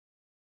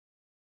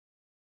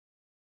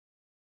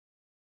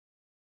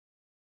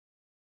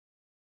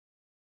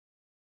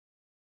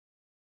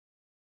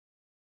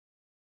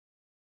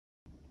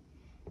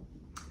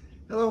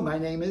Hello, my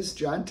name is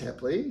John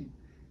Tepley,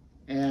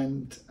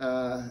 and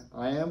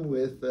I am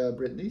with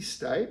Brittany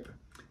Stipe,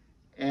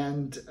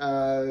 and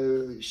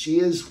she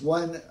is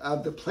one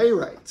of the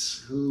playwrights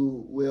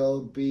who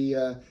will be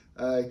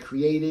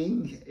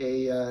creating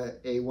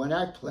a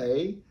one-act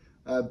play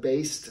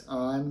based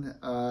on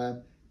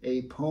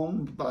a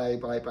poem by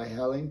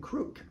Halyna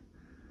Kruk.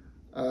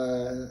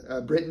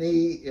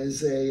 Brittany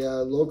is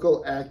a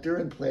local actor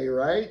and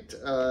playwright.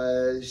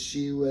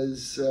 She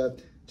was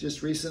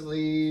just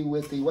recently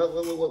with the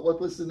what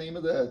was the name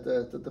of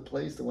the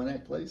place, the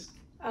one-act place?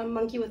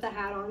 Monkey with a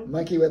Hat On.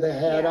 Monkey with a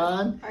Hat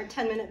On. Our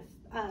 10-minute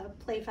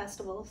play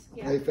festivals.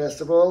 Yeah. Play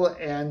festival,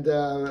 and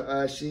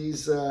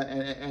she's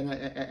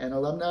an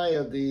alumni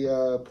of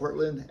the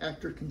Portland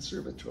Actor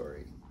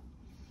Conservatory.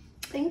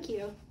 Thank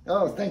you.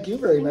 Oh, thank you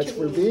very much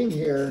for being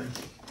here.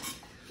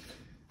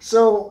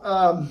 So,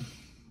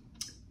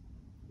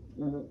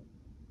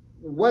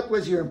 what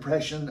was your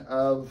impression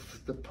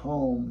of the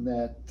poem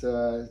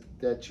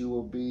that you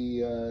will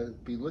be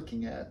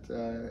looking at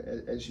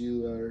as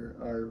you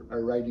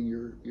are writing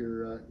your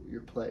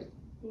play?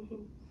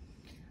 Mm-hmm.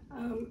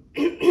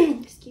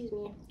 Excuse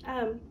me.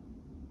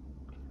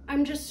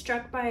 I'm just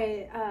struck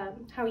by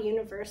how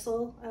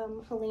universal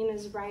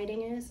Halyna's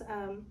writing is,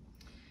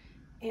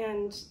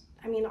 and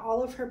I mean,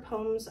 all of her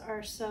poems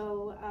are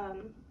so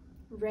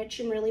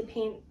rich and really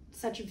paint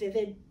such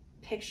vivid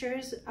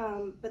pictures,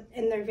 and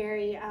they're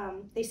very,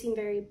 they seem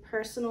very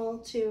personal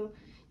to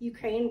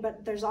Ukraine,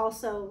 but there's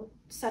also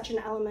such an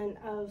element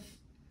of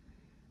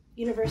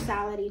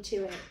universality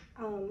to it.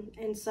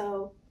 And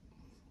so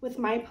with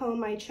my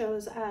poem, I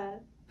chose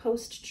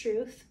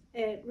Post-Truth.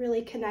 It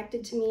really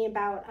connected to me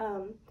about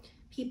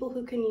people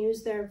who can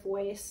use their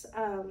voice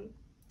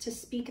to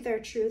speak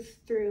their truth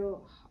through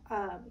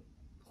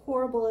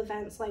horrible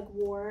events like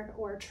war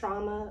or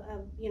trauma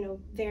of,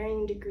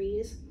 varying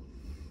degrees,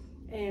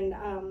 and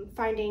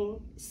finding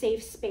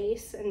safe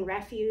space and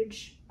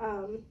refuge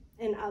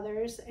in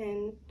others.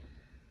 And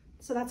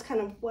so that's kind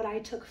of what I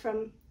took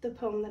from the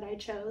poem that I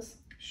chose.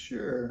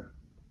 Sure.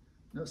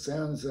 No,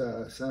 sounds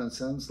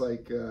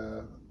like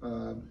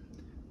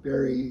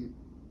very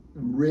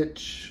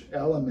rich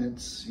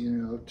elements,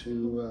 to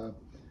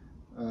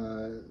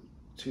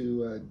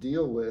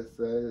deal with.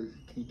 Can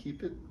you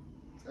keep it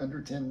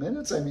under 10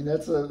 minutes? I mean,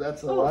 that's a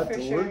lot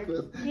to work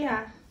with.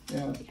 Yeah.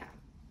 Yeah.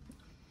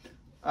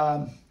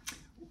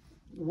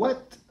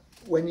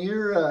 When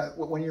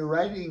you're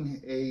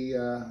writing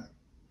a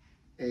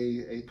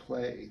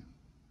play,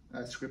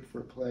 a script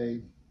for a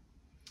play,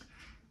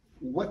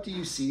 what do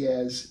you see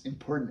as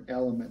important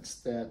elements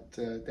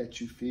that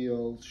you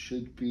feel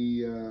should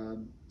be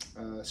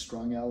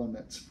strong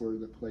elements for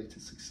the play to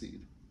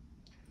succeed?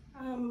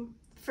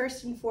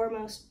 First and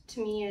foremost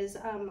to me is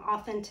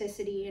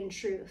authenticity and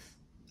truth.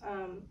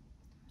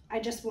 I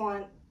just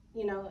want,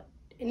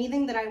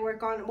 anything that I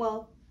work on,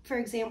 well, for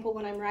example,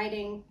 when I'm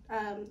writing,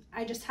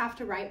 I just have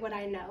to write what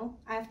I know.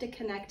 I have to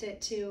connect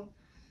it to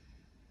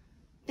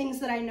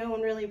things that I know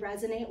and really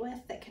resonate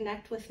with, that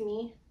connect with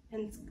me.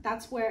 And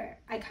that's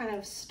where I kind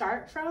of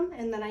start from,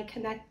 and then I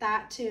connect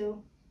that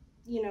to,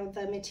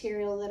 the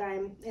material that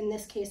in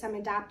this case, I'm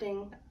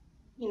adapting,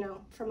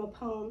 from a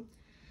poem.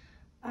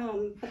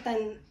 But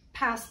then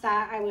past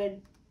that,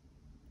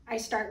 I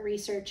start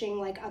researching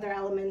like other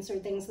elements or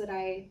things that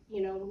I,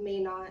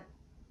 may not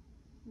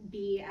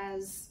be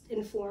as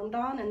informed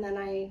on, and then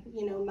I,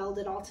 meld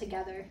it all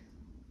together.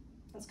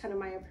 That's kind of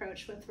my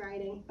approach with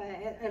writing, but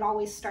it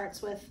always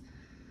starts with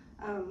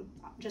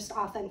just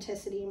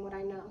authenticity and what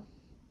I know.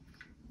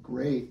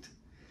 Great.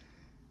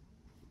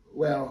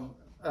 Well,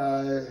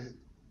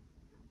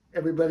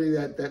 everybody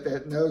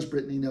that knows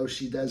Brittany knows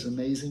she does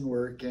amazing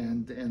work,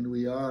 and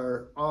we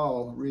are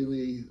all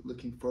really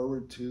looking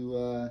forward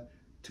to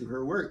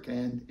her work.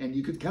 And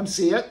you could come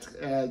see it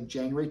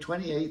January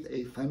 28th,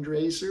 a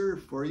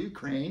fundraiser for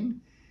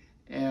Ukraine,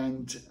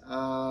 and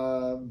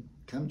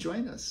come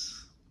join us.